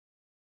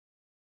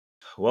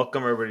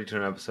Welcome everybody to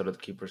an episode of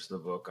the Keepers of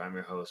the Book. I'm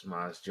your host,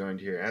 Maz, joined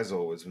here as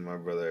always with my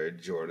brother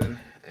Jordan.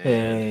 And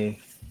Hey,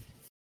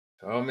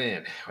 oh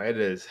man, it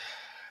is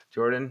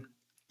Jordan.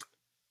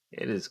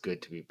 It is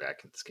good to be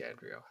back in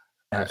Scadrial.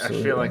 I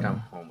feel like I'm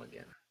absolutely. home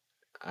again.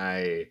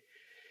 I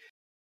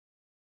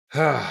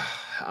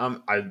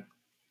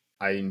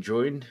I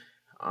enjoyed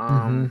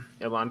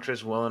Mm-hmm.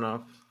 Elantris well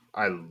enough.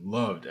 I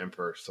loved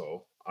Emperor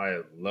Soul. I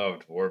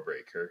loved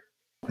Warbreaker.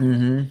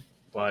 Mm-hmm.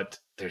 But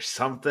there's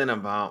something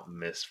about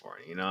Mistborn,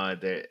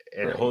 it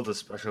Right. holds a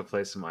special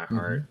place in my Mm-hmm.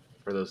 heart.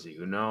 For those of you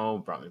who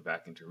know, brought me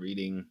back into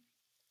reading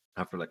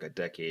after like a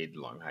decade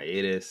long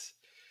hiatus.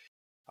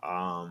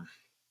 Um,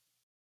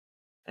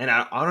 and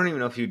I don't even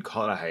know if you'd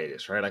call it a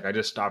hiatus, right? Like I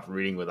just stopped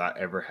reading without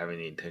ever having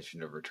the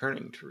intention of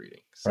returning to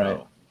reading. Right.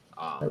 So,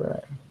 um,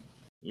 Right.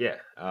 yeah,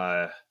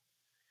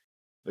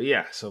 but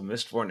yeah, so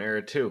Mistborn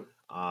era two,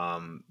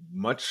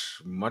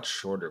 much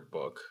shorter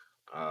book.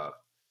 Uh,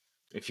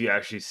 if you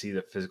actually see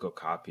the physical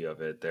copy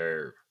of it,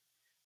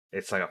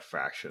 it's like a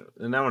fraction,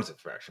 and that one's a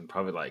fraction,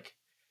 probably like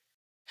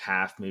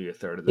half, maybe a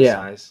third of the Yeah,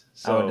 size.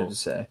 I wanted to So,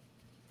 say.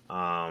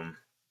 um,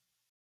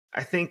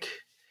 I think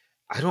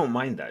I don't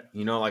mind that.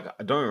 Like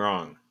don't get me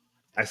wrong.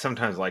 I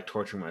sometimes like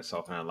torturing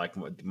myself, and I like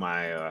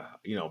my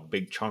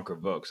big chunk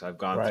of books. I've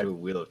gone Right. through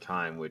Wheel of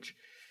Time, which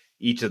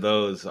each of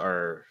those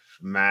are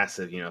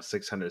massive,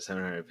 600,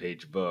 700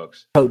 page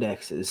books.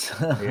 Codexes.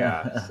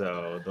 Yeah,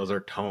 so those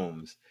are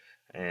tomes,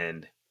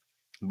 and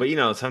but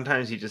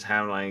sometimes you just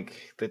have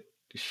like the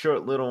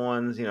short little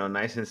ones,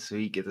 nice and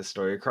sweet, get the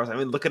story across. I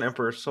mean, look at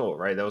Emperor's Soul,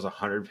 right? That was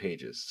 100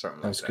 pages,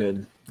 something That like was that,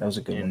 good. That was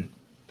a good one. and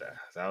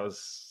that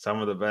was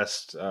some of the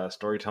best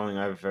storytelling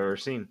I've ever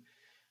seen.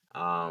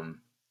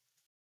 Um,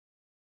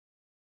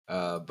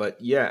 but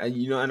yeah,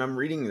 and I'm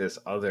reading this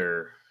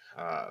other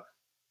uh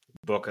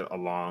book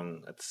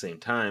along at the same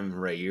time,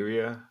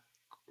 Rhaeria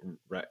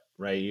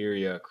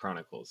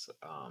Chronicles.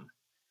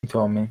 You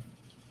told me.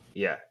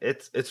 Yeah,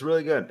 it's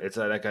really good. It's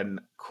like a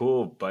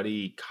cool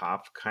buddy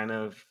cop kind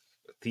of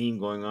theme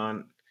going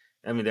on.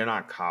 I mean, they're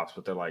not cops,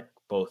 but they're like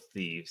both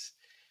thieves.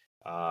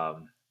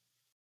 Um,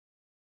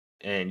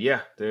 and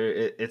yeah,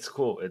 it's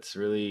cool. It's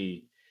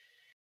really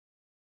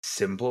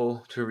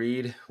simple to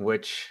read,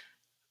 which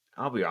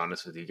I'll be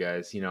honest with you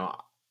guys.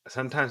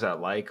 Sometimes I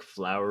like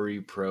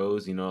flowery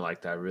prose.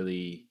 Like that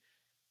really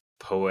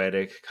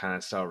poetic kind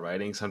of style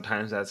writing.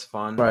 Sometimes that's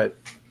fun, Right.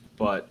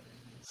 but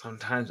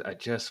sometimes I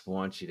just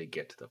want you to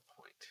get to the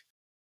point.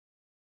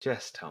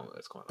 Just tell me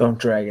what's going on. Don't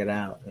drag it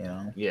out.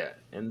 Yeah,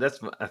 and that's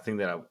I think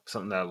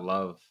something that I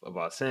love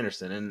about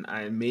Sanderson, and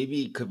I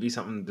maybe it could be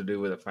something to do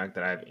with the fact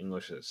that I have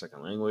English as a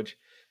second language.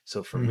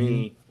 So for Mm-hmm.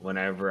 me,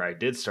 whenever I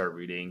did start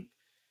reading,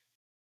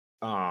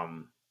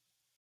 um,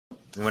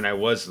 when I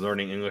was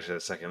learning English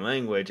as a second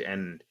language,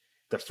 and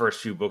the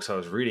first few books I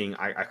was reading,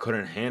 I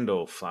couldn't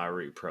handle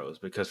flowery prose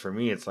because for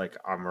me, it's like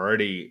I'm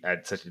already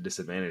at such a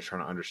disadvantage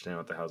trying to understand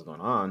what the hell's going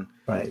on,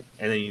 Right.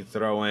 and then you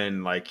throw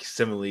in like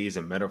similes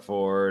and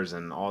metaphors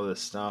and all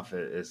this stuff.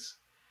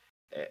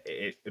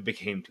 It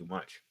became too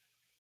much.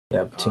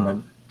 Yep. Too much.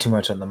 Um, Too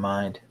much on the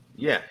mind.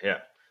 yeah, yeah.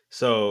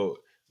 So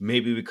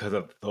maybe because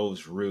of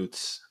those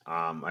roots,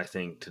 I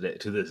think to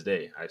this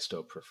day, I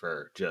still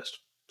prefer just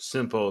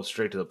simple,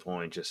 straight to the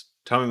point. Just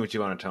tell me what you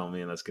want to tell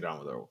me, and let's get on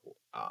with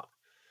our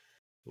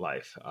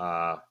life.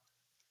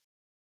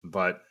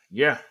 But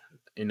yeah,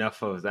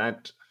 enough of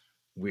that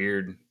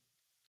weird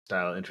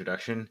style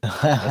introduction.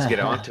 Let's get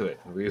on to it.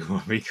 We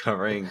will be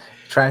covering.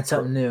 Trying Pro-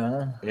 something new,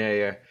 huh? yeah,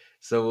 yeah.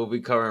 So we'll be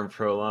covering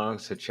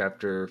prologues to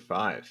chapter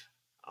 5.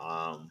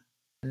 Um,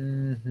 It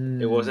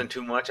Mm-hmm. wasn't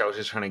too much. I was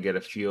just trying to get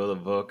a feel of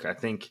the book. I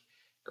think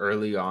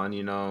early on,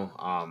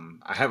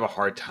 I have a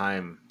hard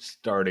time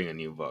starting a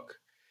new book.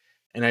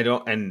 And I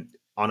don't, and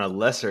on a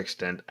lesser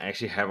extent, I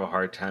actually have a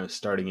hard time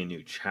starting a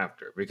new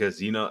chapter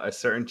because, a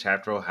certain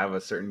chapter will have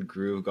a certain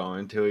groove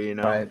going to it,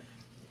 Right. and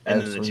then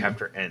the Absolutely.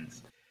 chapter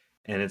ends.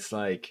 And it's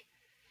like,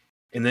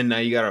 and then now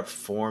you got to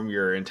form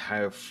your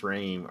entire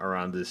frame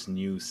around this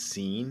new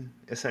scene,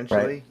 Right.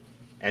 essentially.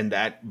 And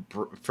that,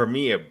 for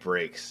me, it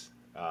breaks,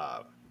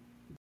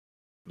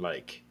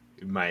 like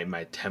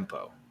my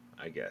tempo,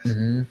 I guess.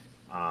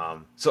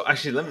 Mm-hmm. So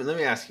actually, let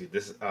me ask you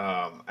this.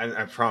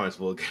 I promise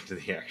we'll get to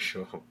the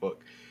actual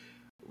book.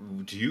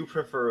 Do you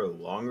prefer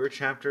longer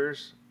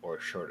chapters or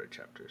shorter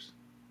chapters?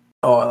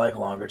 Oh, I like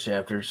longer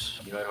chapters.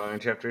 You like longer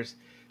chapters?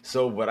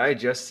 So what I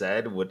just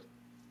said would,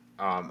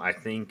 I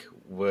think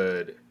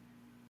would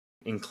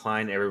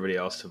incline everybody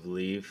else to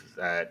believe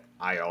that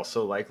I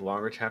also like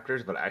longer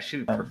chapters, but I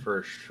actually Um,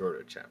 prefer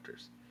shorter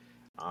chapters.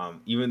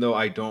 Even though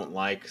I don't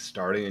like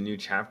starting a new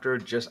chapter,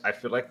 just I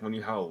feel like when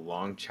you have a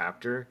long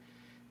chapter,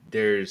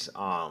 there's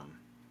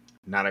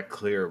not a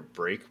clear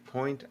break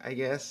point, I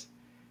guess.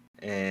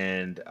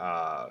 And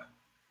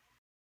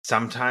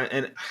sometimes,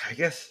 and I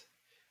guess,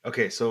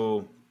 okay,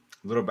 so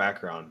little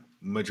background.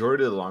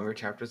 Majority of the longer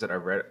chapters that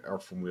I've read are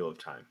from Wheel of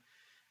Time.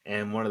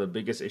 And one of the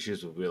biggest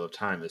issues with Wheel of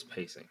Time is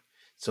pacing.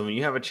 So when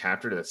you have a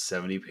chapter that's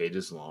 70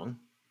 pages long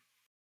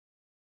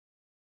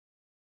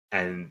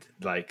and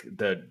like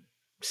the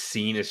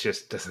scene is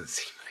just doesn't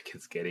seem like like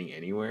it's getting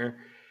anywhere,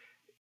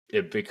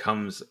 it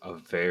becomes a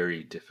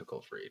very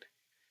difficult read.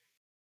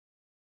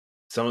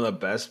 Some of the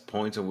best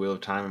points of Wheel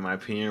of Time, in my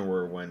opinion,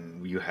 were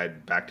when you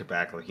had back to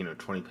back, like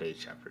 20-page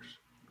chapters.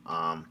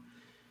 Um,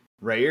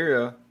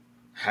 Rhaenyra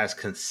has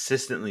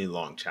consistently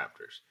long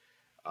chapters.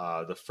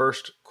 The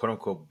first quote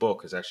unquote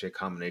book is actually a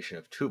combination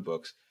of two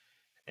books,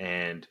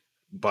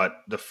 but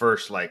the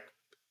first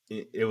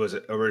it was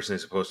originally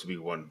supposed to be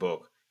one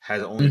book,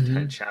 has only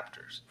 10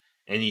 chapters,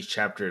 and each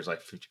chapter is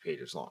like 50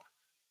 pages long.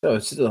 So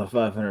it's still a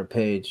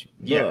 500-page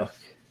Yeah, book.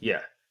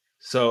 yeah.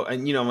 So,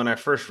 and when I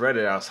first read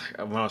it, I was like,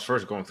 when I was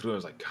first going through, I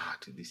was like, God,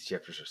 dude, these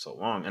chapters are so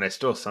long, and I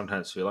still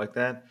sometimes feel like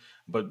that.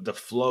 But the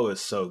flow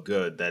is so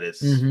good that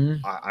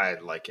I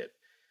like it.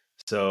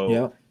 So,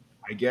 Yep.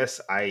 I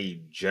guess I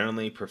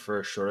generally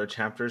prefer shorter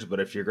chapters, but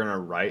if you're gonna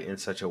write in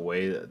such a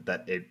way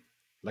that it,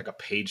 like a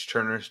page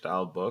turner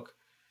style book,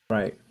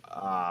 Right.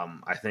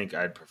 I think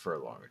I'd prefer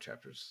longer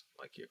chapters,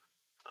 like you.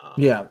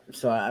 Yeah.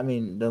 So I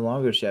mean, the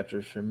longer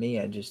chapters for me,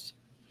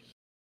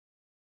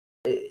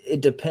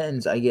 it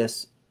depends. I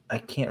guess I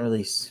can't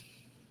really.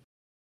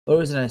 The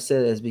reason I say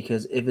that is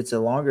because if it's a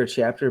longer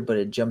chapter but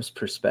it jumps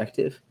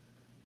perspective,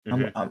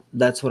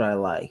 that's what I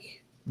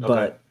like. Okay.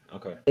 But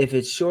Okay. if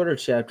it's shorter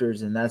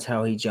chapters and that's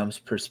how he jumps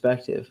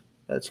perspective,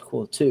 that's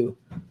cool too.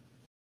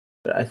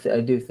 But I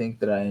do think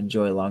that I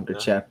enjoy longer No,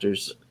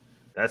 chapters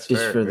that's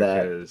just fair for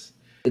that. because,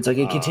 It's like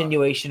a uh,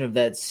 continuation of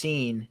that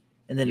scene,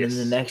 and then in the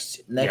yes,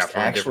 yeah, next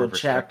from a actual different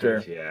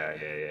perspective. chapter, Yeah,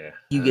 yeah, yeah. I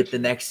you know get what the you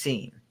mean. next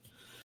scene.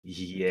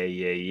 Yeah,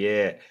 yeah,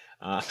 yeah.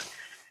 Uh,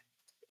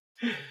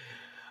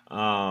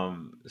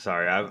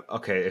 sorry.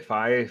 Okay. If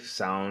I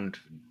sound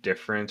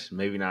different,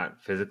 maybe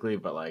not physically,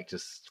 but like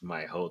just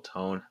my whole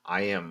tone,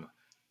 I am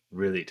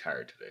really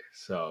tired today.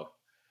 So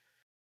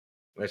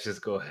let's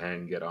just go ahead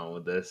and get on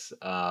with this.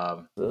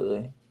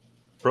 Absolutely.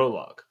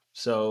 Prologue.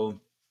 So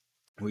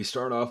we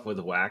start off with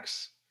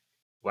Waxilium,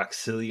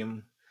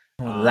 hunting.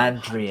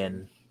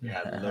 Landrian.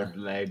 Yeah, Lord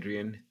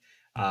Ladrian.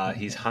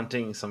 He's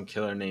hunting some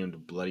killer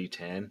named Bloody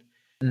Tan,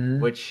 Hmm.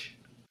 which,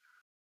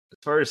 as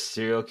far as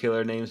serial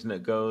killer names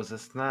goes,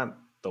 that's not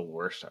the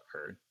worst I've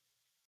heard.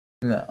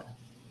 No,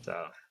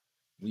 So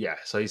yeah,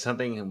 so he's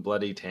hunting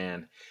Bloody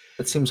Tan.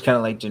 it seems kind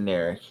of like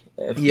generic,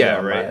 if you Yeah,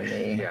 don't right. mind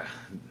me. Yeah,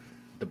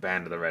 the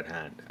Band of the Red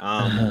Hand.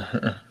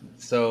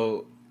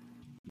 So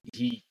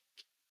he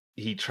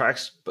he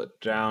tracks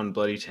down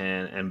Bloody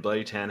Tan, and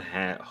Bloody Tan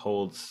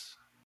holds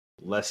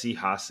Lessie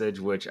hostage,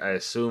 which I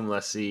assume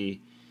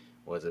Lessie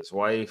was his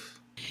wife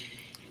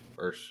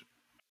or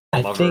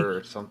I lover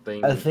or think I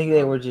something. think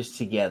they were just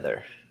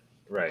together.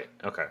 Right.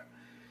 Okay.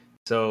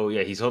 So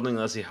yeah, he's holding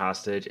Leslie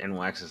hostage, and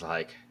Wax is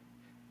like,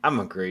 "I'm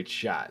a great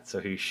shot." So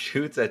he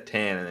shoots at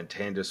Tan, and then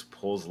Tan just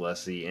pulls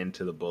Leslie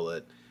into the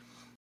bullet,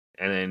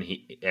 and then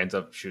he ends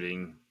up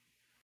shooting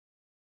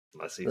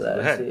Leslie through the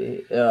Let's head,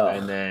 see.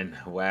 and Oh, then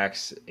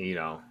Wax,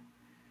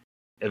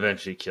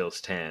 eventually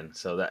kills Tan.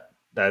 So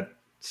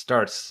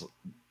starts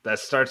that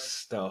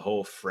starts the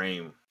whole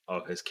frame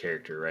of his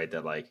character, right?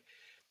 That like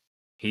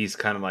he's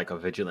kind of like a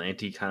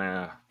vigilante kind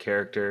of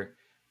character,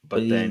 but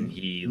but then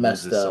he he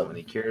messed loses up. someone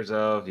he cares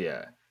of,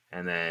 yeah,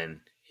 and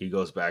then he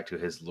goes back to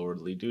his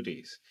lordly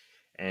duties,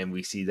 and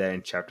we see that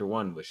in chapter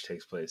 1, which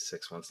takes place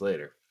 6 months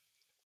later.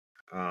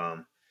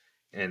 Um,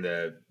 and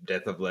the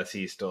death of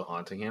Leslie is still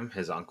haunting him.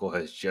 His uncle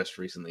has just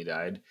recently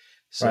died, Right.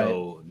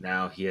 so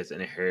now he has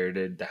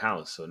inherited the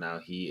house. So now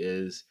he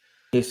is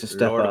He has to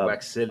step Lord up.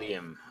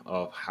 Waxilium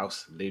of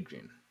House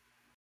Ladrian.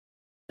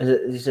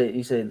 Is it,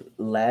 you say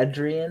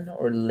Ladrian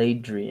or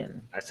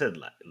Ladrian? I said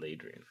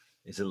Ladrian.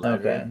 Is it Ladrian?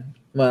 Okay.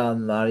 Well,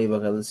 in the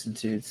audiobook I listened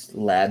to, it's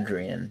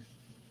Ladrian.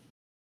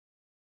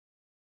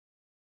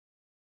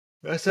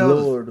 That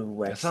sounds Lord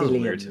that sounds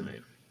weird to Waxilium. me.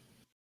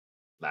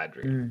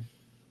 Ladrian. Mm,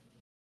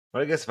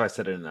 But I guess if I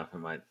said it enough, it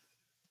might,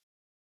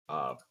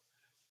 uh,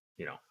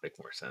 make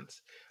more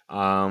sense.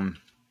 Um,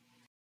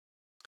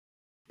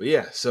 but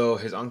yeah, so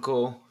his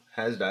uncle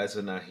has died,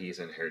 so now he's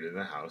inherited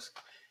the house,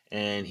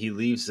 and he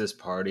leaves this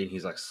party, and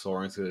he's like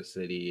soaring through the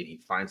city, and he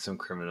finds some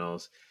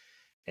criminals,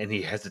 and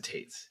he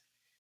hesitates,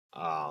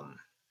 um,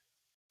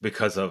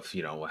 because of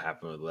what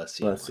happened with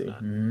Leslie and let's see. whatnot,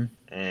 Hmm.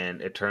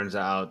 and it turns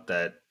out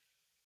that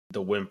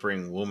the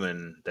whimpering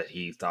woman that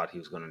he thought he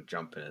was going to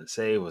jump in and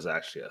save was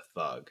actually a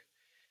thug,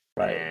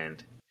 Right.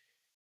 and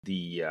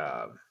the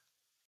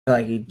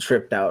Like he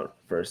tripped out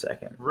for a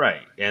second.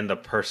 right, and the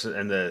person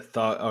and the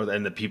thought,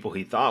 and the people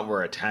he thought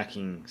were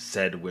attacking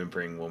said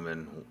whimpering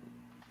woman,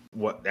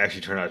 what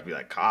actually turned out to be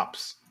like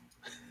cops.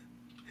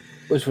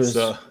 Which was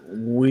So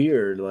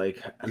weird.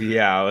 Like,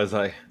 yeah, I was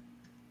like,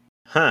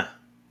 huh,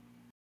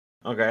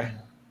 okay,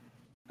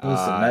 he needs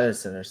some uh,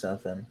 medicine or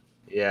something.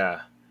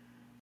 yeah.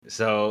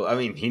 So I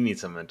mean, he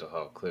needs some mental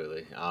health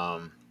clearly.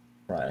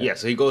 Right. Yeah.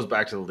 So he goes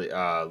back to the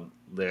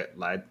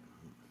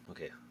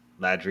okay,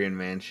 Ladrian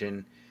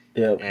Mansion,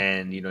 Yep.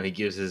 and he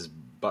gives his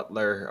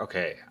butler.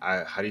 Okay,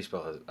 how do you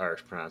spell his or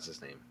pronounce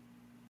his name?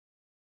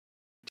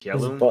 His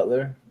Tialum,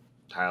 butler.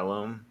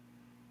 Tialum,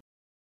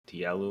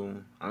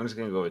 Tialum. I'm just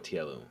gonna go with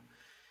Tialum.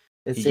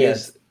 It's He yeah,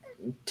 gives it's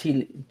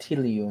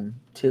Tilium.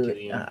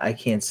 Tilium. I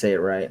can't say it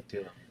right.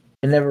 Tilium.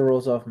 It never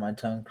rolls off my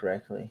tongue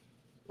correctly.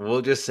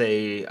 We'll just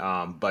say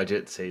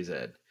Budget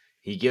Sayzed.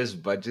 He gives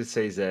Budget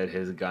Sayzed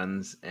his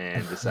guns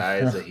and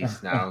decides that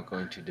he's now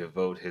going to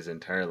devote his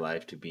entire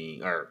life to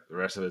being, or the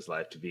rest of his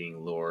life to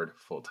being Lord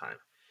full time.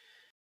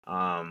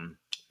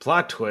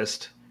 Plot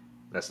twist.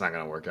 That's not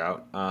going to work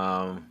out.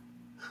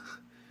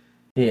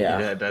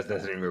 Yeah. That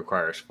doesn't even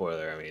require a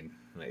spoiler. I mean,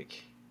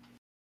 like,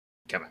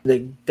 come on,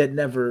 come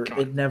on.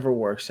 It never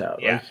works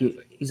out. Yeah, Like it's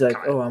like, he's like,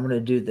 come on. oh, I'm gonna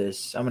do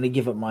this. I'm gonna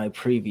give up my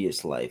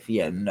previous life.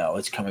 Yeah, no,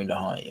 it's coming to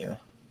haunt you.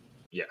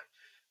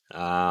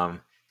 Yeah.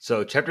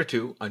 So chapter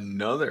 2,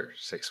 another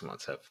 6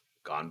 months have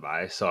gone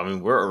by. So I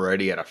mean, we're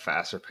already at a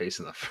faster pace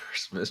than the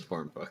first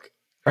Mistborn book.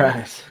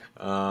 Right.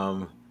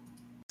 Um,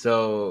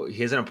 so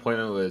he has an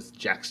appointment with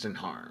Jackson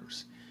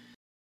Harms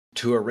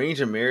to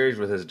arrange a marriage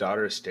with his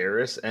daughter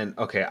Steris. And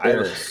okay,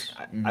 There's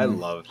I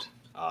loved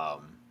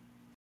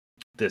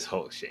this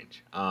whole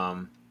exchange.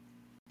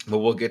 But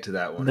we'll get to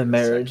that one the in a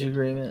marriage second.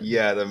 agreement.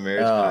 Yeah, the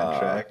marriage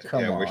contract.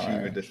 Come Yeah, where she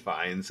even on,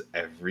 defines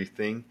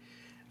everything.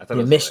 I thought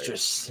it your was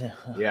hilarious. mistress.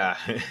 Yeah.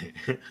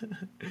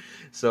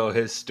 So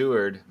his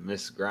steward,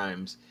 Miss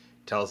Grimes,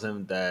 tells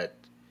him that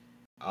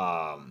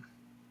um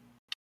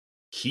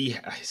he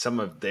some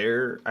of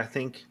their, I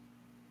think,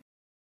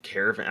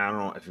 caravan, I don't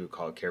know if you would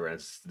call it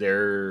caravans,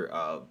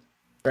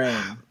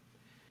 Train.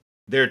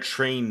 their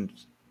train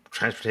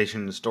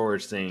transportation and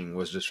storage thing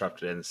was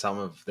disrupted and some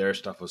of their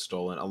stuff was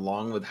stolen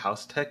along with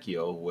House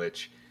Tekio,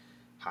 which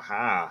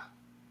haha,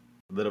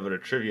 a little bit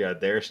of trivia,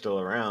 they're still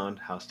around.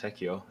 House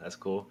Tekio, that's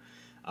cool.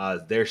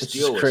 Their It's just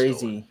steel was stolen.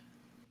 crazy.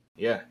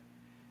 Yeah.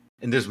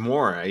 And there's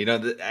more.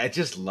 I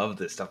just love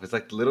this stuff. It's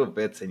like little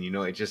bits, and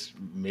it just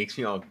makes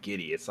me all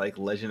giddy. It's like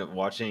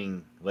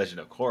watching Legend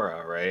of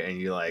Korra, right? And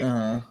you like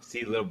Uh huh.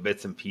 see little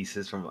bits and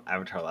pieces from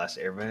Avatar: Last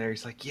Airbender.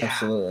 It's like, yeah,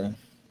 Absolutely.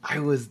 I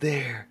was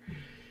there.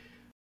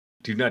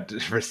 Do not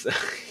disrespect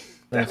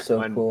That's that so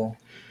one. cool.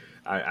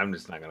 I'm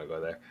just not gonna go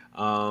there.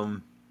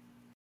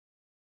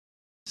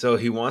 So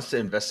he wants to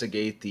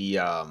investigate the.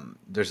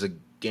 There's a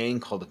gang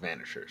called the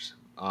Vanishers.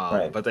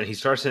 Right. But then he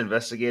starts to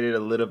investigate it a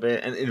little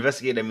bit, and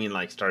investigate, I mean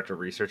like start to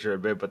research it a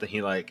bit. But then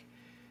he like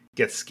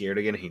gets scared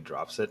again and he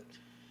drops it.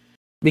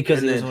 Because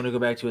And he doesn't then want to go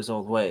back to his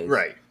old ways.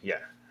 right, yeah,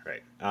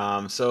 right.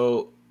 And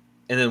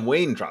then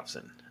Wayne drops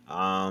in.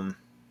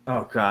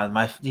 Oh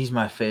God, he's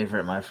my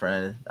favorite, my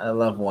friend. I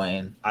love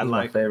Wayne. He's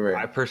my I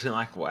favorite. personally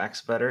like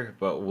Wax better,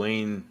 but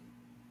Wayne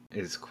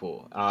is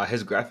cool.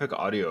 His graphic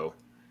audio,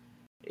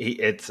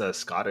 it's a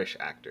Scottish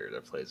actor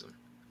that plays him.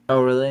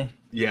 Oh really?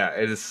 Yeah,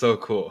 it is so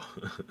cool.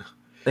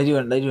 They do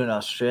an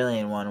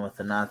Australian one with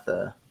not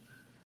the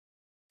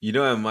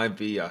It might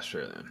be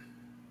Australian.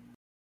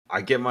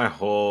 I get my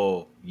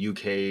whole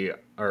UK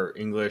or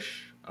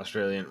English,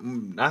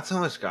 Australian, not so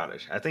much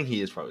Scottish. I think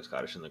he is probably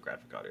Scottish in the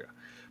graphic audio,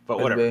 but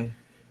could whatever. be.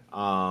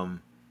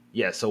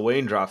 Yeah, so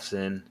Wayne drops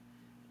in,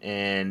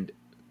 and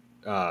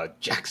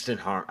Jackson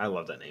Harm. I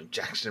love that name,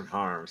 Jackson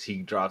Harms.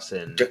 He drops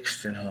in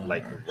Dexter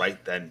like Holmes.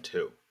 right then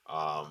too.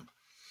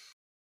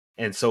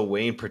 And so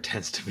Wayne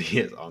pretends to be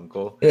his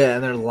uncle. Yeah,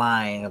 and they're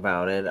lying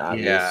about it, Yeah,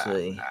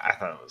 obviously. I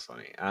thought it was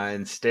funny.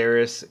 And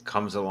Steris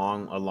comes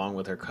along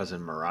with her cousin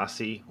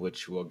Marasi,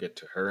 which we'll get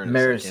to her in a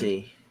second.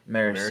 Mercy.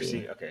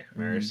 Marcy, okay, Mm.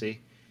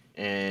 Marcy,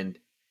 and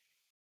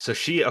so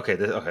she,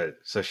 okay,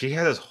 so she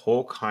has this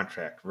whole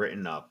contract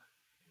written up,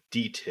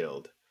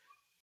 detailed,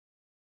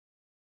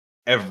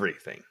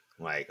 everything.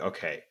 Like,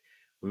 okay,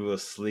 we will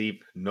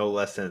sleep no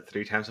less than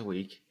 3 times a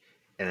week,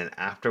 and then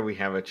after we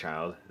have a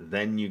child,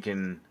 then we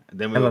I'm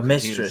will a continue to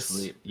mistress.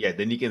 sleep. Yeah,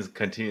 then you can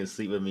continue to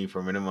sleep with me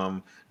for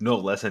minimum no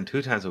less than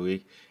 2 times a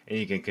week, and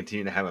you can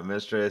continue to have a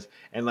mistress.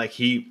 And like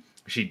she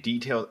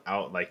detailed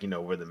out like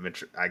where the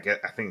mistress. I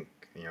think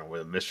where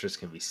the mistress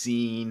can be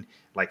seen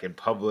like in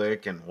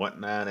public and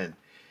whatnot, and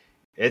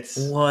it's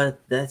What?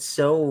 That's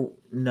so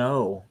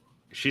no.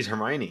 she's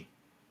Hermione.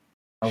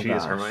 Oh She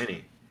is gosh.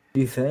 Hermione. Do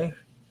you think?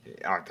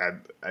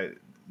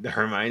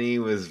 Hermione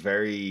was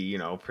very,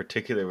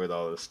 particular with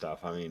all this stuff.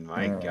 I mean,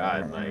 my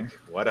God, Uh, like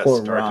what a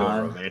Poor start to a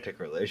Ron. romantic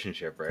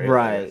relationship, right? Like,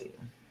 Right.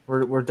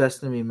 We're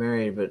destined to be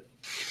married, but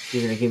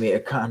you're gonna give me a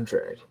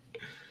contract.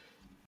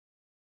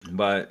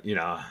 but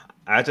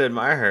I have to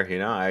admire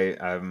her.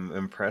 I'm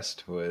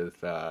impressed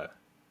with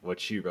what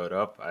she wrote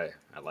up. I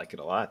like it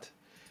a lot.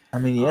 I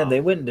mean, yeah, Um,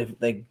 they went into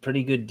like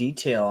pretty good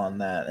detail on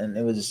that, and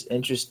it was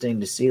interesting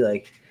to see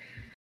like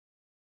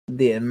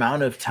the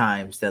amount of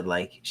times that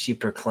like she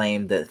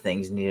proclaimed that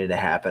things needed to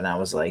happen. I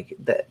was like,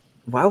 that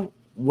why?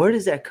 Where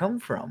does that come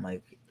from?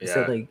 Like, is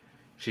that yeah, like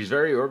she's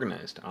very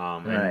organized.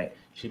 And right?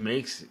 she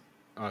makes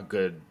a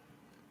good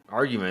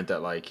argument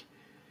that like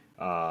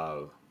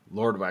uh,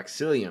 Lord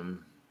Waxilium,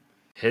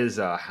 his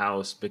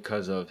house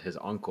because of his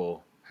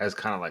uncle has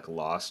kind of like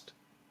lost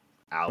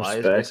allies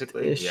Respect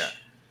basically. Yeah. ish.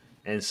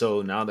 And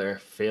so now they're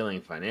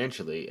failing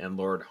financially, and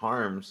Lord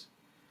Harms,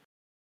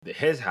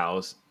 his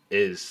house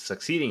is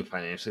succeeding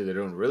financially. They're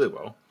doing really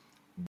well,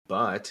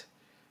 but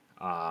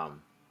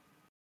um,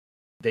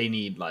 they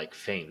need like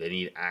fame. They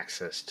need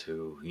access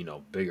to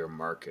bigger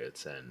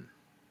markets, and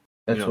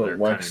That's what They're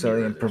kind of near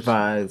Waxelium others.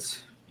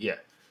 provides.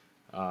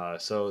 Yeah.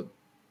 So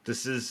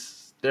this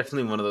is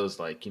definitely one of those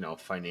like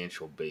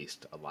financial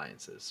based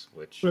alliances,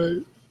 which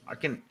Right. I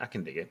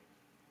can dig it.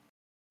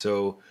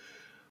 So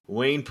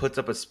Wayne puts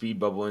up a speed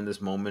bubble in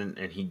this moment,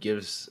 and he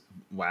gives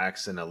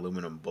Wax an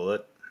aluminum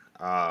bullet.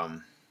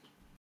 Um,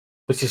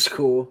 Which is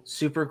cool.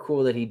 Super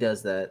cool that he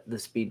does that. The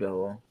speed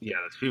bubble. yeah,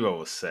 the speed bubble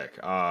was sick.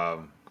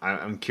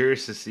 I'm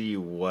curious to see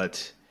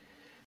what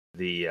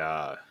the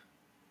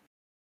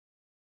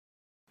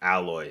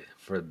alloy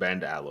for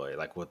bend alloy,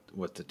 like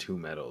what the two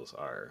metals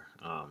are.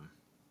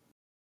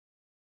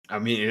 I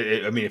mean,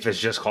 if it's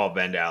just called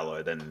bend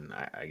alloy, then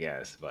I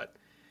guess. But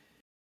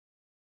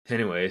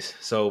anyways,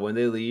 so when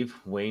they leave,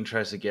 Wayne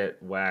tries to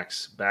get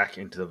Wax back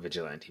into the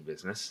vigilante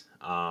business.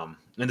 And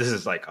this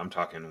is like I'm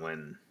talking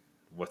when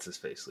what's his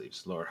face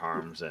leaves, Lord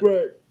Harms and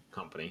Right.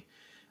 company.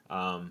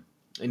 Um,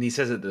 and he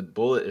says that the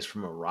bullet is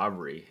from a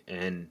robbery.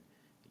 And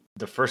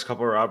the first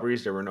couple of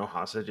robberies, there were no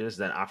hostages.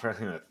 Then after I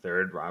think the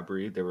third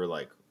robbery, they were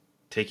like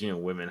taking a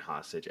women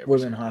hostage every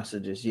Women single time.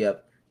 hostages.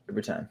 Yep.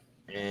 Every time.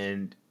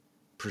 And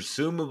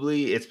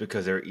presumably it's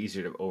because they're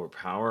easier to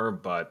overpower,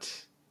 but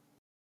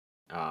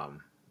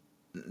um,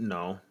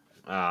 no,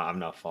 I'm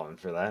not falling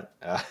for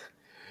that.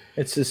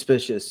 It's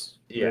suspicious.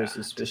 Very Yeah, to say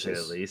the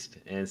suspicious. least.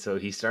 And so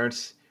he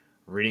starts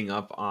reading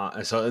up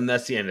on. So, and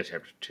that's the end of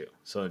chapter 2.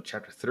 So in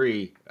chapter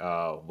 3,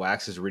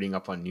 Wax is reading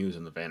up on news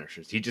on the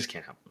Vanishers. He just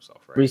can't help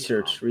himself, right?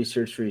 Research.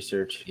 Research.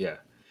 Research. Yeah.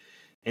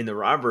 In the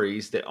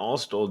robberies, they all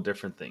stole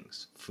different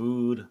things: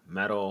 food,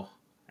 metal,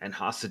 and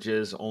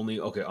hostages. Only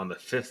okay on the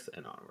fifth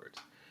and onwards.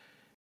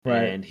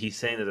 Right. And he's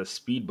saying that the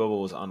speed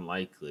bubble was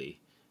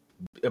unlikely.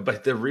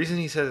 But the reason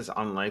he says it's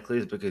unlikely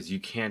is because you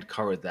can't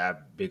cover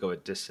that big of a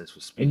distance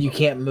with And speed you bubble.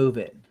 can't move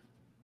it.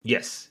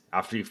 Yes,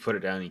 after you've put it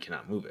down, you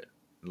cannot move it.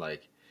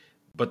 Like,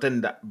 but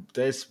then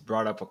this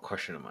brought up a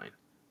question of mine.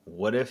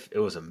 What if it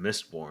was a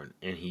Mistborn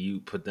and he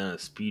put down a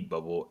speed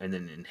bubble and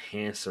then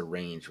enhanced the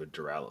range with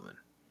duralumin?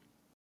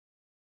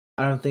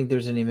 I don't think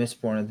there's any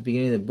Mistborn. At the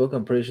beginning of the book,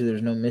 I'm pretty sure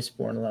there's no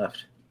Mistborn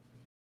left.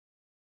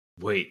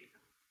 Wait,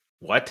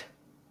 what?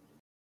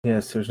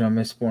 Yes, there's no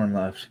Mistborn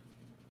left.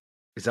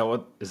 Is that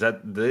what? Is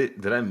that?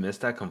 Did I miss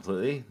that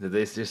completely? Did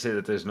they just say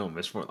that there's no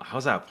Mistborn?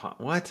 How's that?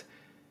 What?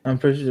 I'm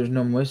pretty sure there's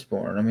no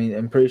Mistborn. I mean,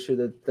 I'm pretty sure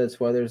that's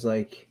why there's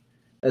like,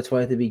 that's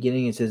why at the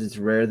beginning it says it's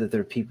rare that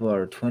their people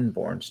are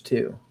twinborns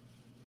too.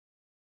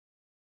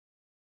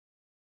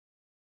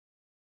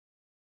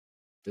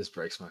 This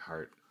breaks my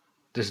heart.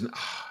 There's no.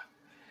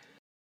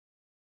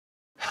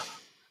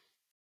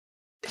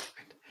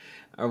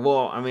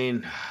 Well, I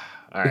mean,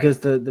 all right. Because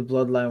the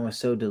bloodline was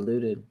so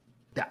diluted.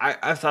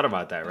 I've thought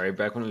about that, right?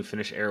 Back when we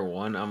finished Era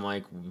 1, I'm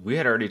like, we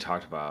had already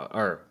talked about,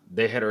 or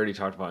they had already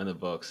talked about in the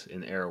books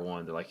in Era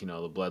 1 that, like, the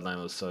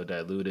bloodline was so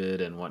diluted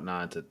and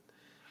whatnot that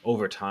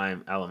over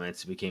time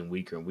elements became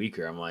weaker and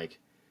weaker. I'm like,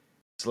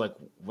 it's like,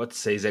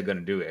 what's Seiza going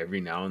to do? Every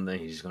now and then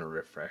he's just going to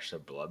refresh the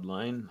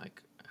bloodline?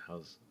 Like,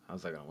 how's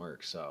that going to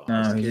work? So I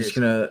was No, curious.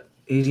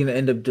 he's gonna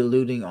end up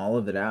diluting all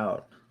of it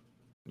out.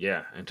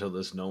 Yeah, until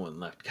there's no one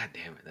left. God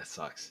damn it, that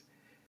sucks.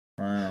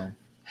 Wow.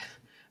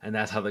 And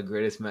that's how the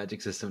greatest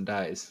magic system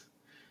dies.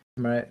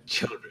 Right.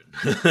 Children.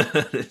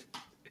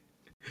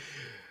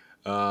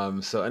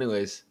 So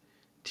anyways,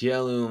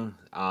 Tialum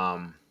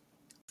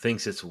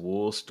thinks it's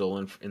wool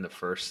stolen in the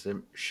first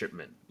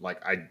shipment. Like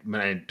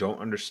I don't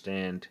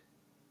understand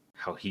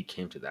how he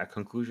came to that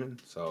conclusion.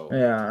 So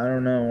Yeah, I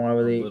don't know why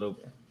would a they. little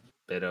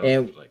bit of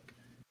And like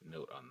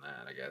note on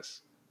that, I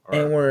guess.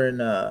 and Or we're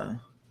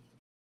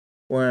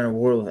in a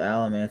world with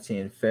Allomancy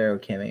and Pharaoh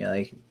coming.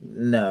 Like,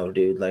 no,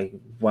 dude. Like,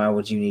 why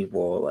would you need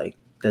wool? Like,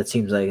 that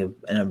seems like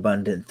an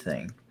abundant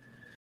thing.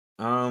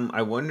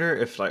 I wonder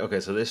if like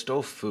okay, so they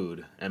stole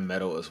food and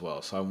metal as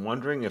well. So I'm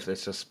wondering if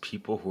it's just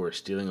people who are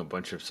stealing a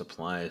bunch of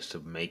supplies to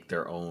make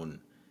their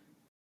own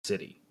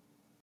city.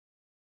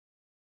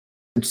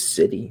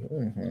 City.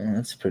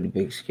 That's a pretty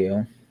big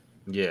scale.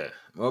 Yeah.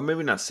 Well,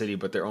 maybe not city,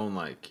 but their own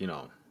like,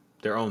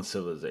 their own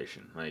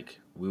civilization. Like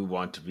we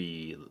want to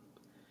be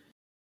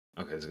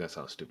okay, this is gonna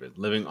sound stupid.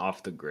 Living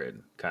off the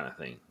grid kind of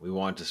thing. We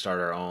want to start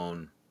our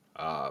own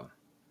uh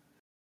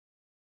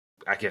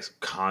I guess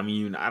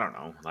commune, I don't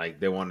know. Like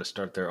they want to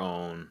start their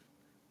own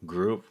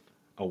group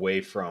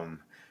away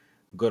from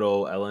good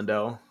old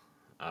Ellendale.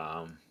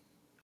 Um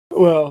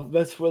Well,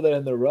 that's where they're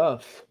in the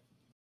rough.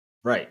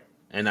 right.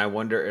 And I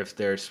wonder if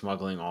they're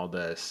smuggling all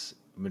this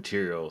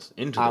materials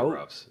into the Out.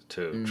 roughs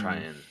to try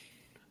Mm.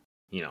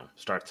 and,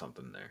 start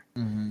something there.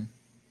 Mm-hmm.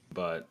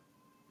 But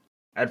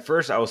at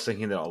first, I was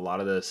thinking that a lot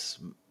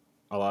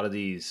of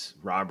these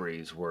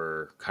robberies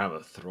were kind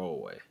of a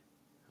throwaway.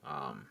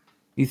 Um,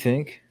 You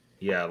think?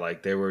 yeah,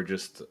 like they were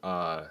just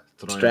throwing away.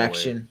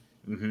 Distraction.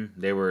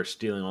 They were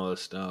stealing all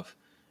this stuff,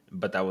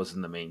 but that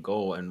wasn't the main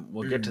goal. And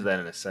we'll get to Mm. that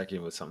in a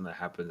second with something that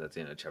happens at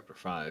the end of chapter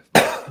 5.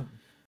 But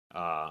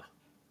uh,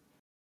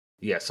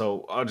 yeah,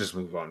 so I'll just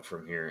move on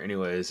from here.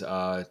 Anyways,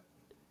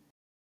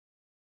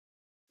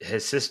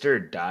 his sister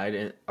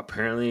died.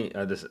 Apparently,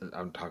 this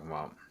I'm talking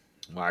about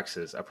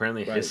Wax's.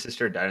 Apparently, his Right.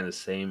 sister died in the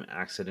same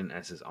accident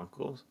as his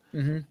uncle's,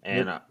 Mm-hmm.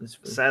 and Yep. That's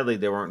true. sadly,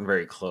 they weren't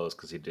very close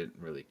because he didn't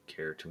really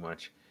care too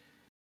much.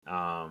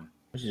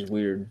 Which is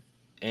weird.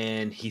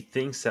 And he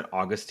thinks that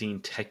Augustine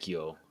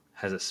Tecchio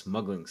has a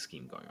smuggling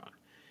scheme going on,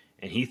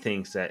 and he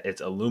thinks that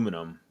it's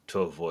aluminum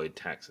to avoid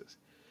taxes,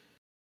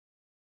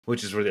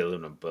 which is where the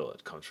aluminum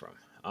bullet comes from.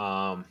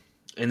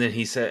 And then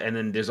he said, and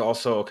then there's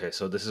also okay,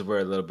 so this is where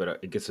a little bit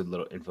it gets a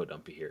little info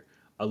dumpy here.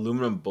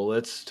 Aluminum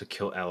bullets to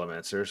kill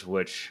allomancers,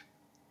 which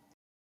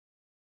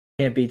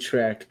Can't be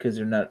tracked because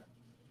they're not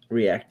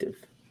reactive.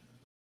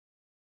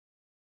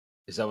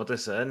 is that what they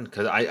said?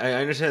 Because I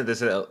understand that they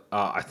said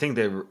I think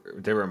they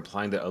were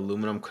implying that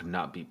aluminum could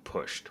not be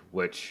pushed,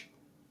 which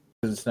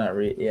Because it's not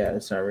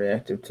it's not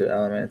reactive to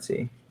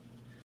elemancy.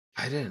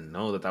 I didn't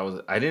know that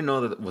was. I didn't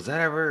know that was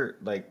that ever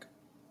like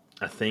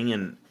a thing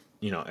in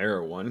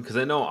Era One, because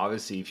I know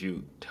obviously if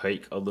you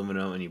take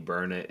aluminum and you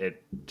burn it,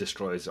 it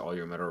destroys all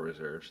your metal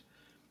reserves.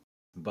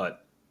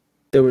 But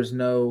There was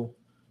no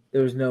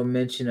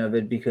mention of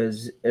it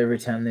because every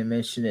time they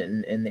mentioned it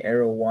in the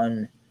Arrow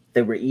One,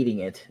 they were eating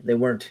it. They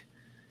weren't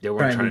they weren't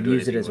trying to trying to do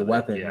use it anything as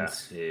with it. Yeah,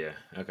 weapons. yeah,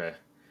 yeah. Okay,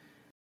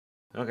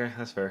 okay,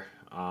 that's fair.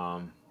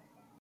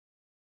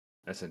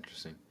 That's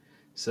interesting.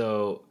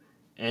 So,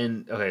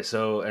 and okay,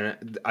 so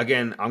and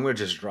again, I'm gonna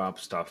just drop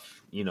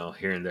stuff,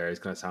 here and there. It's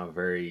gonna sound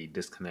very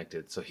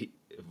disconnected. So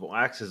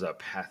Wax is a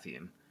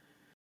Pathian,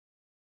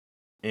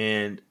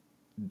 and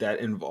that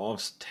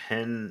involves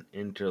 10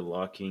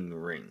 interlocking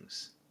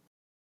rings.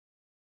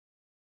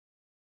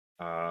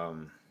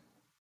 Um,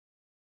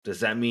 does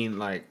that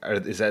mean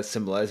is that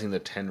symbolizing the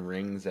 10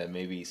 rings that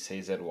maybe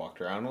Sazed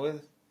walked around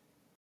with?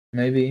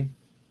 Maybe.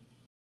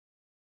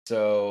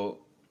 So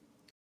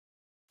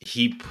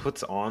he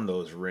puts on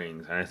those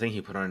rings, and I think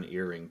he put on an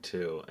earring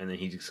too, and then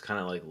he just kind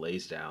of like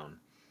lays down,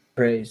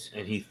 Praise.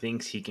 and he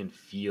thinks he can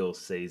feel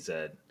Sazed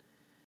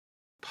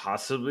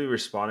possibly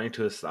responding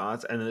to his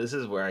thoughts, and this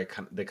is where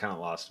they kind of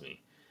lost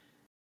me.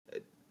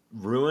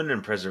 Ruin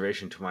and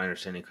preservation, to my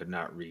understanding, could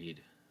not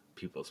read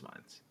people's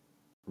minds.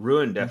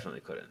 Ruin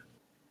definitely couldn't.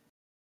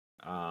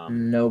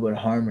 No, but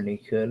Harmony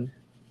could. And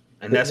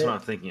Couldn't that's what I'm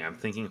it? thinking. I'm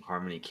thinking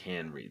Harmony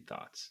can read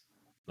thoughts.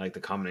 Like the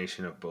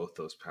combination of both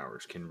those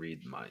powers can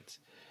read minds.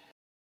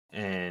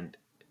 And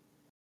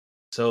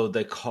so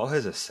they call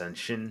his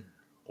ascension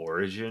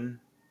Origin.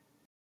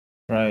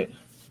 Right.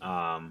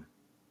 Um,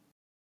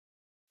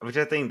 which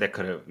I think that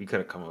you could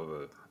have come up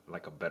with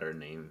like a better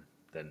name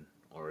than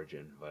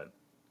Origin, but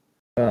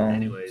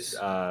anyways, It's he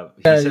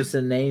kind of said, just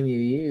a name you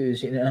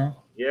use, you know.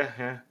 yeah,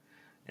 yeah.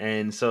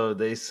 And so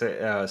they say,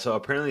 so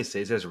apparently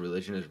Seiza's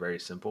religion is very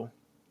simple,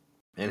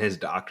 and his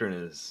doctrine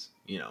is,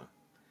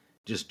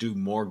 just do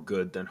more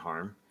good than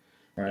harm.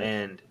 Right.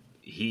 And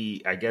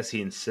I guess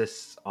he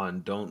insists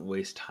on don't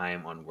waste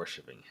time on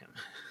worshiping him,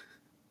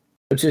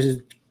 Which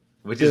is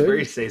which is very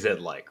good. Sazed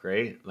like,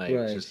 right? Like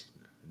Right. just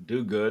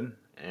do good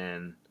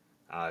and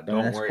Don't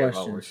don't ask worry about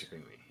questions. worshiping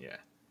me. Yeah.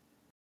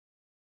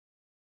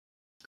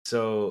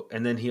 So,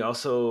 and then he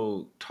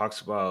also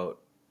talks about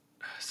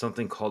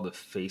something called the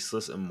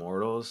Faceless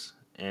Immortals,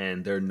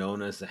 and they're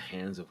known as the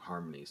Hands of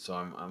Harmony. So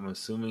I'm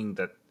assuming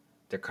that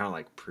they're kind of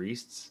like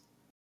priests.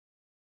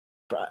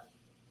 But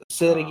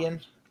say it Um,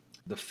 again.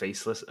 the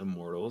Faceless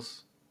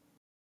Immortals.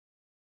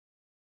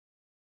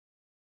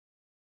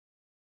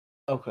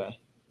 Okay.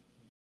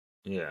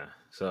 Yeah.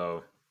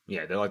 So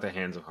yeah, they're like the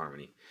Hands of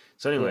Harmony.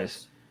 So, anyways,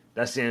 Yes.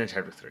 that's the end of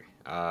chapter 3.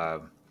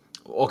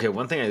 Okay,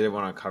 one thing I did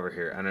want to cover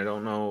here, and I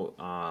don't know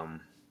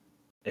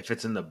if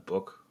it's in the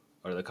book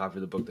or the copy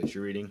of the book that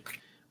you're reading,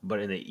 but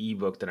in the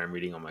ebook that I'm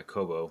reading on my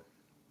Kobo,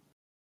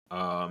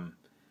 um,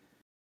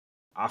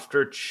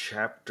 after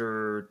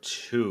chapter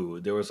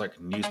 2, there was like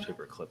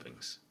newspaper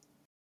clippings,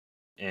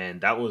 and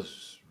that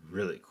was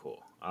really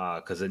cool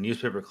because the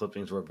newspaper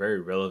clippings were very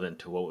relevant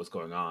to what was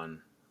going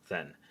on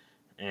then,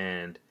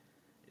 and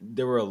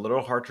they were a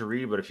little hard to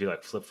read, but if you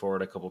like flip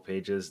forward a couple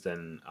pages,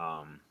 then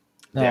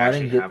they No, I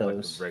didn't actually get have like the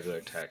those.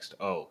 regular text.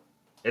 Oh,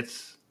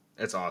 it's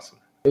awesome.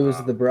 It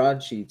was the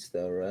broadsheets,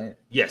 though, right?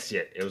 Yes,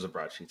 yeah, it was a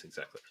broadsheet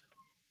exactly,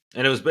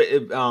 and it was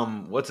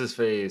what's his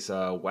face?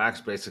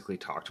 Wax basically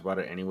talked about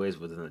it anyways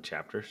within the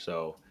chapter,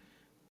 so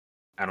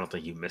I don't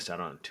think you missed out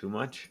on too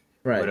much.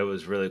 But it Right.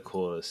 was really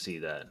cool to see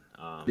that.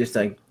 Just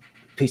like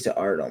piece of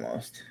art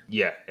almost.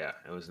 Yeah, yeah,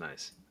 it was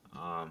nice.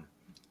 Um,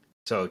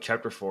 So,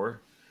 chapter 4,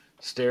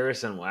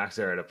 Steris and Wax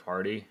are at a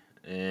party,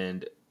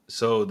 and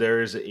so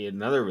there's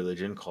another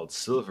religion called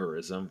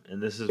Silverism,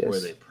 and this is where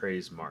they Yes.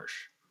 praise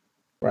Marsh.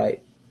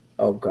 Right.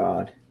 Oh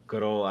God.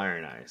 Good old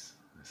Iron Eyes.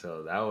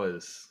 So that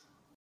was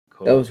That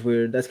cool. was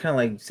weird. That's kind of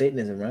like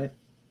Satanism, right?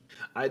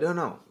 I don't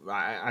know.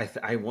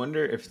 I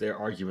wonder if their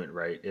argument,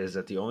 right, is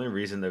that the only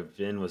reason that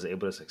Vin was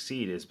able to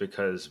succeed is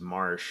because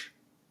Marsh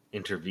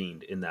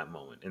intervened in that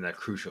moment, in that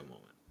crucial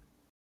moment,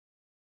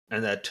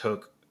 and that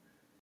took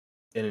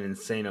an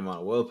insane amount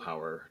of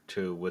willpower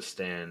to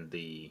withstand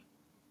the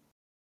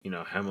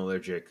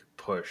hemalurgic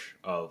push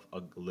of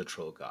a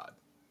literal god.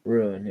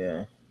 Ruin.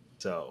 Yeah.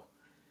 So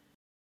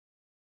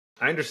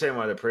I understand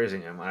why they're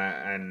praising him.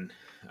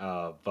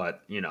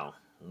 But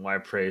why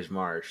praise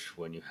Marsh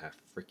when you have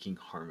freaking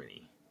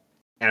Harmony?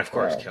 And of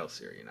course, Wow.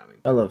 Kelsier, you know what I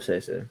mean? I love Say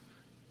So.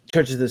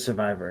 Church of the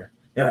Survivor.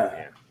 Yeah.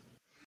 Yeah.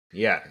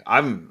 Yeah,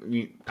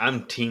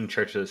 I'm Team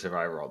Church of the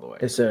Survivor all the way.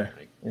 Yes, sir.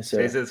 Like, Yes,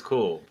 sir. Says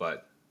cool,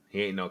 but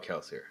he ain't no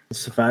Kelsier. The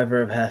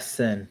Survivor of Half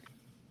Sin.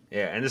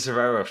 Yeah, and the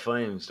Survivor of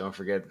Flames. Don't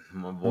forget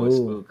my boy Oh,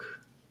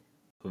 Spook,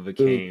 who Spook.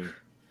 became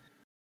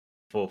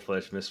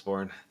full-fledged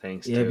Mistborn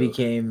thanks Yeah, to.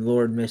 became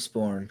Lord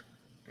Mistborn.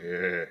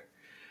 Yeah.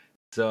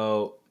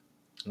 So,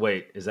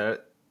 wait, was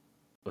that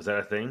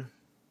a thing?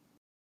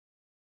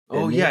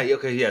 Oh Didn't yeah, he?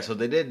 okay, yeah. So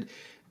they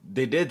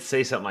did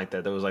say something like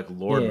that. That was like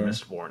Lord Yeah.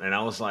 Mistborn, and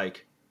I was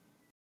like,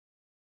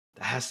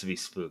 that has to be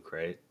Spook,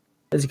 right?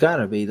 It's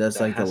gotta be. That's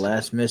That like the has to be.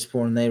 last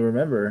Mistborn they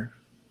remember.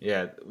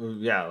 Yeah,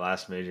 yeah.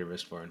 Last major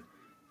Mistborn.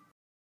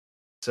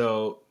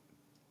 So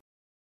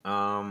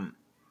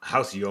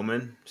House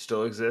Yeoman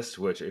still exists,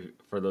 which,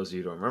 for those of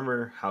you who don't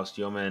remember, House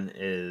Yeoman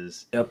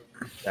is Yep.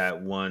 that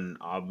one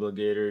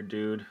obligator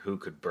dude who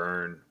could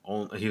burn.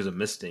 Only, he was a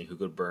misting who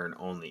could burn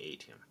only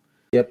Atium.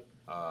 Yep.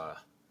 Uh,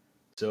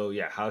 so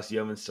yeah, House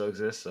Yeoman still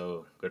exists,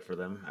 so good for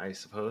them, I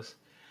suppose.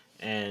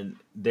 And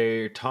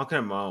they're talking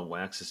about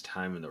Wax's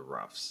time in the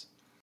roughs,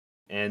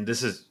 and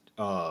this is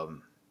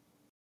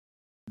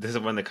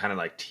when they kind of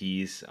like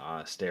tease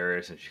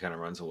Steris, and she kind of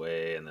runs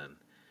away, and then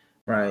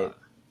uh, Right.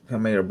 That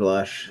made her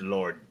blush.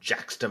 Lord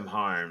Jackstam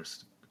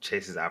Harms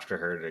chases after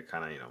her to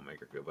kind of make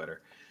her feel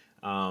better.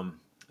 Um,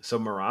 so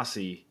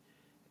Marasi,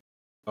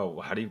 oh,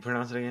 how do you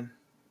pronounce it again?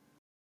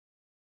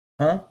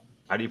 Huh?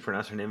 How do you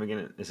pronounce her name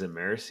again? Is it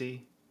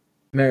Marasi?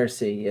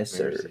 Mercy. Yes,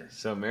 Marasi. sir.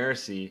 So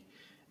Marasi,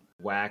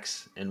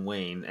 Wax, and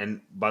Wayne.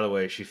 And by the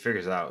way, she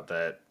figures out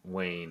that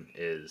Wayne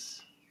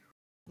is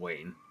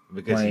Wayne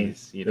because Wayne.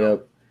 he's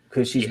Yep.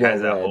 Because he she's well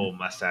has that read. whole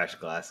mustache,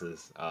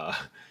 glasses,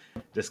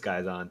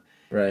 disguise on.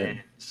 Right.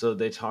 And so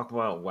they talk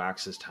about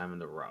Wax's time in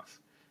the rough.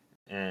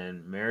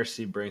 And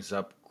Marcy brings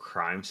up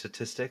crime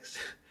statistics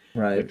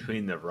Right.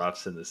 between the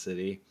roughs and the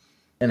city.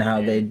 And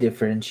how they And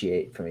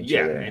differentiate from each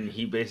yeah, other. and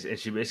she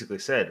basically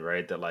said,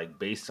 right, that like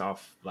based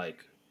off like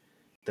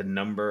the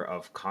number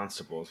of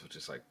constables, which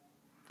is like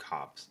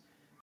cops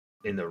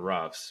in the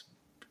roughs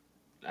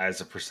as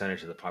a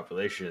percentage of the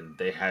population,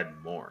 they had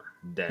more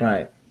than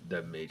Right.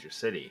 the major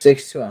city.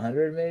 6 to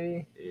 100,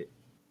 maybe.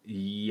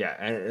 Yeah,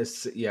 and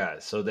yeah.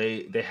 So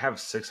they have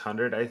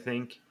 600, I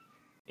think,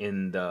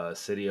 in the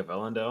city of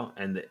Ellendale,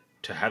 and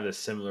to have a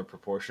similar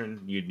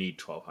proportion, you'd need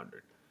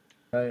 1,200.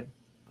 Right.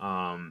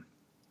 Um,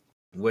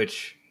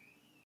 which,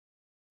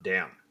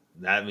 damn,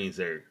 that means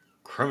they're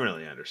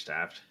criminally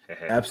understaffed. Fun.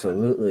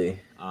 Absolutely.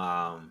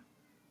 Um,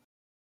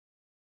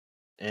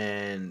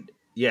 and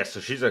yeah, so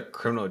she's a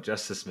criminal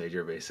justice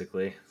major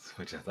basically,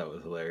 which I thought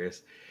was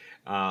hilarious.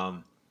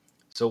 Um,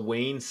 so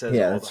Wayne says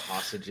Yeah. all the That's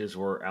hostages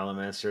were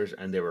Alamancers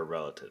and they were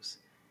relatives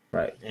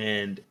right.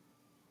 and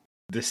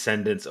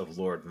descendants of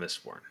Lord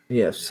Mistborn. Yeah.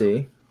 You know,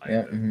 See. like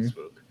Yeah. the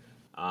spook.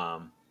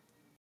 Um,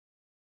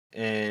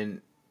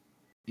 and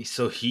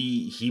so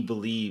he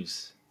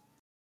believes.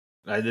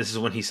 This is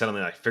when he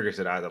suddenly like figures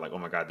it out that like, oh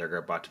my god, they're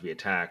about to be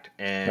attacked,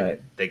 and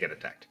Right. they get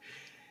attacked.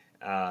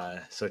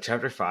 So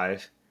chapter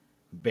 5,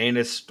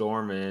 bandits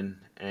storm in,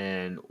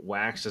 and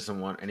Wax doesn't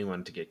want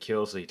anyone to get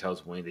killed, so he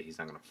tells Wayne that he's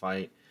not going to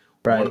fight.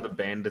 One of Right. the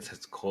bandits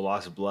has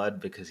Koloss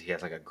blood because he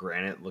has like a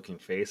granite-looking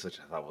face, which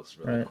I thought was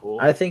really Right. cool.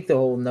 I think the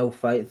whole no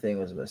fight thing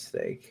was a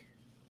mistake.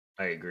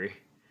 I agree.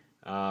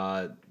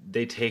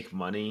 They take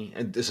money,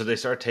 and so they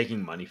start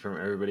taking money from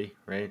everybody,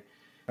 right?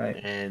 Right.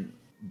 And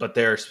but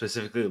they're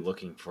specifically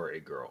looking for a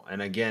girl.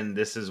 And again,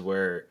 this is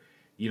where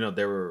they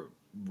were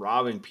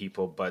robbing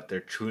people, but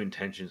their true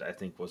intentions, I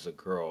think, was a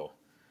girl.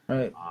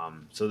 Right.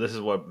 So this is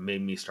what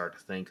made me start to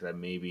think that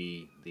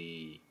maybe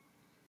the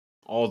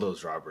all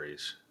those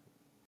robberies,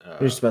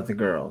 Just uh, about the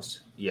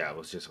girls. yeah, it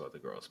was just about the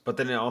girls. But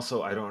then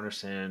also, I don't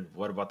understand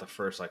what about the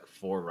first like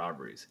 4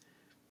 robberies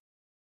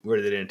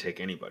where they didn't take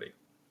anybody?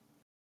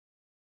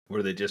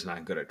 Were they just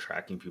not good at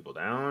tracking people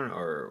down,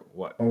 or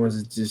what? Or was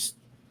it just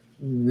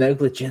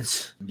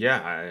negligence?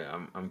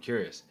 Yeah, I'm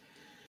curious.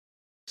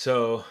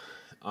 So,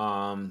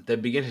 they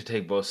begin to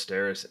take both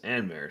Steris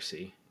and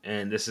Mercy,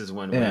 and this is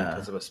when Wayne Yeah.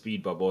 puts up a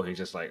speed bubble. He's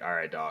just like, "All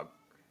right, dog,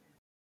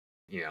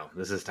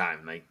 this is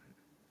time." Like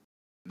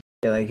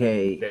Yeah. Like,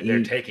 hey, they're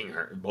you. taking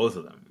her, both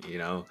of them.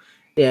 Yeah,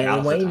 and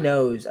Now's the Wayne time.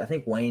 knows. I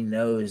think Wayne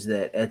knows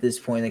that at this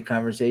point in the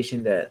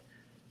conversation that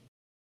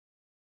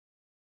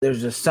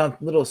there's a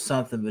little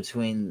something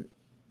between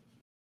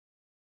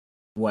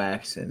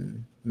Wax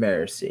and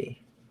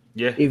Mercy,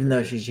 Yeah, even though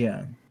yeah, she's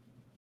young.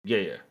 yeah,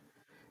 yeah.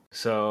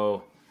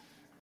 So,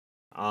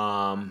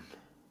 um,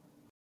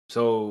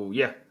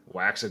 yeah,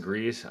 Wax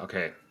agrees.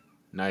 Okay,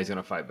 now he's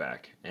gonna fight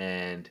back,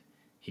 and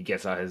he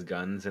gets out his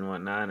guns and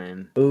whatnot,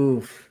 and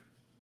Oof.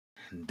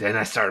 then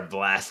I started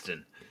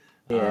blasting.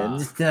 Yeah, Uh,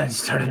 just then I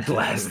started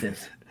blasting.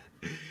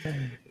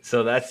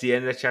 so that's the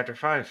end of chapter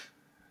 5.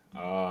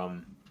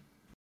 Um,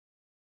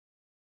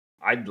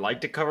 I'd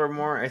like to cover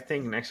more, I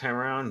think, next time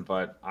around,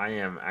 but I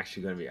am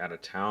actually going to be out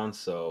of town.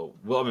 So,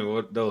 well, I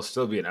mean, there'll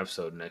still be an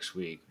episode next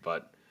week,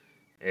 but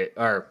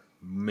or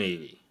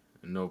maybe,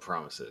 no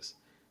promises.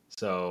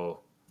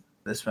 So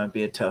This might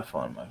be a tough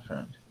one, my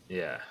friend.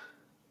 yeah,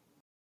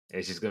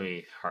 it's just gonna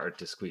be hard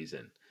to squeeze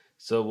in.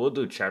 So we'll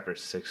do chapter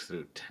 6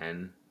 through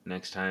 10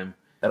 next time.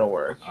 That'll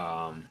work.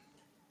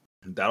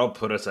 That'll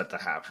put us at the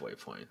halfway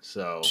point.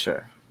 So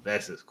Sure.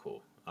 this is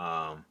cool.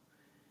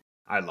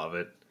 I love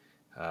it.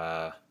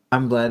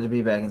 I'm glad to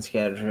be back in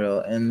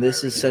Scatterville, and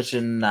this is such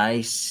a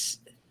nice,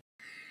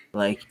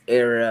 like,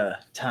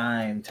 era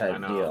time type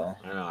deal.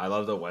 I know. I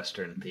love the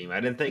Western theme. I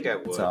didn't think I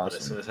would, It's but as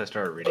awesome. soon as I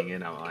started reading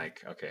it, I'm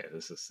like, okay,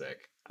 this is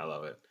sick. I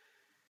love it.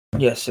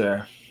 Yes,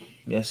 sir.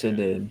 Yes, it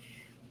did.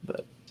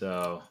 But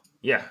so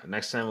yeah,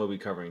 next time we'll be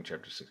covering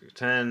chapter 6 through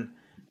 10.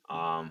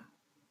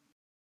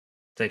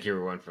 Thank you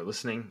everyone for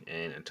listening,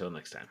 and until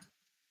next time.